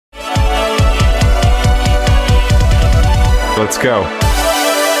Let's go.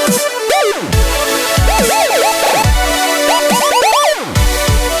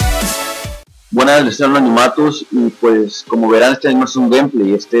 Buenas, les soy Anonymatus y pues como verán este no es un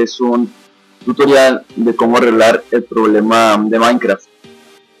gameplay, este es un tutorial de cómo arreglar el problema de Minecraft.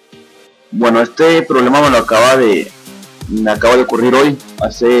 Bueno, este problema me acaba de ocurrir hoy,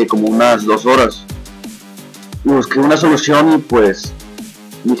 hace como unas 2 horas. Y busqué una solución y pues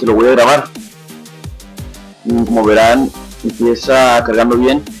dije lo voy a grabar. Y como verán empieza cargando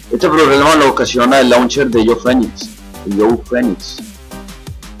bien. Este problema lo ocasiona el launcher de YoFenix,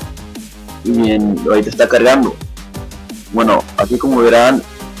 y bien, ahorita está cargando. Bueno, aquí como verán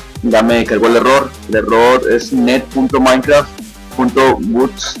ya me cargó el error. El error es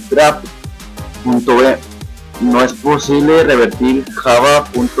net.minecraft.bootstrap.b. No es posible revertir java.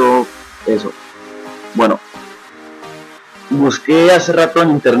 Eso. Bueno, busqué hace rato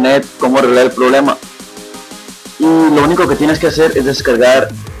en internet cómo arreglar el problema y lo único que tienes que hacer es descargar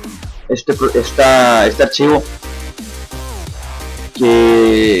este archivo,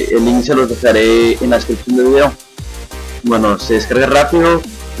 que el link se los dejaré en la descripción del video. Bueno, se descarga rápido,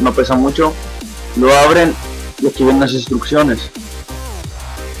 no pesa mucho, lo abren y aquí vienen las instrucciones.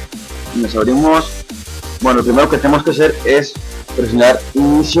 Nos abrimos. Bueno, lo primero que tenemos que hacer es presionar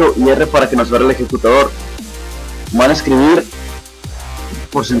inicio y R para que nos abra el ejecutador. Van a escribir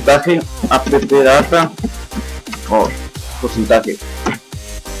porcentaje appdata o porcentaje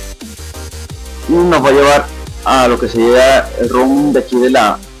y nos va a llevar a lo que sería el ROM de aquí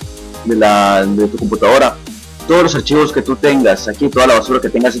de tu computadora. Todos los archivos que tú tengas aquí, toda la basura que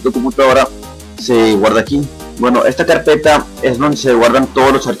tengas en tu computadora se guarda aquí. Bueno, esta carpeta es donde se guardan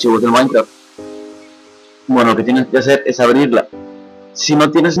todos los archivos del Minecraft. Bueno, lo que tienes que hacer es abrirla. Si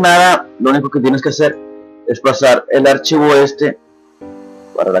no tienes nada, lo único que tienes que hacer es pasar el archivo este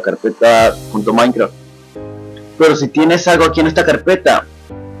para la carpeta .minecraft. Pero si tienes algo aquí en esta carpeta,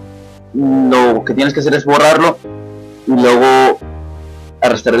 lo que tienes que hacer es borrarlo y luego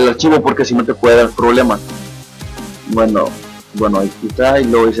arrastrar el archivo, porque si no te puede dar problemas. Bueno, ahí está, y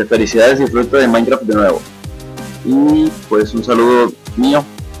luego dice felicidades, disfruta de Minecraft de nuevo. Y pues un saludo mío.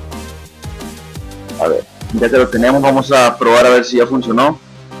 A ver, ya que lo tenemos, vamos a probar a ver si ya funcionó.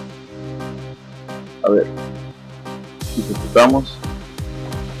 A ver, ejecutamos,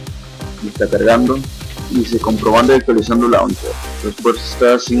 está cargando, dice comprobando y actualizando launcher. Después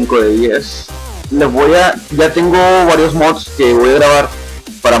está 5 de 10. Ya tengo varios mods que voy a grabar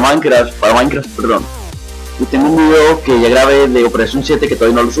para Minecraft, perdón. Y tengo un video que ya grabé de Operación 7 que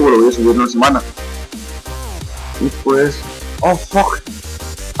todavía no lo subo, lo voy a subir en una semana. Y pues, oh fuck.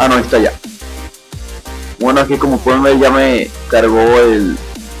 Ah, no, está ya. Bueno, aquí como pueden ver ya me cargó el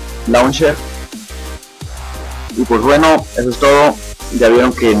launcher. Y pues bueno, eso es todo. Ya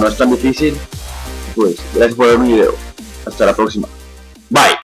vieron que no es tan difícil. Pues gracias por ver mi video. Hasta la próxima. Bye.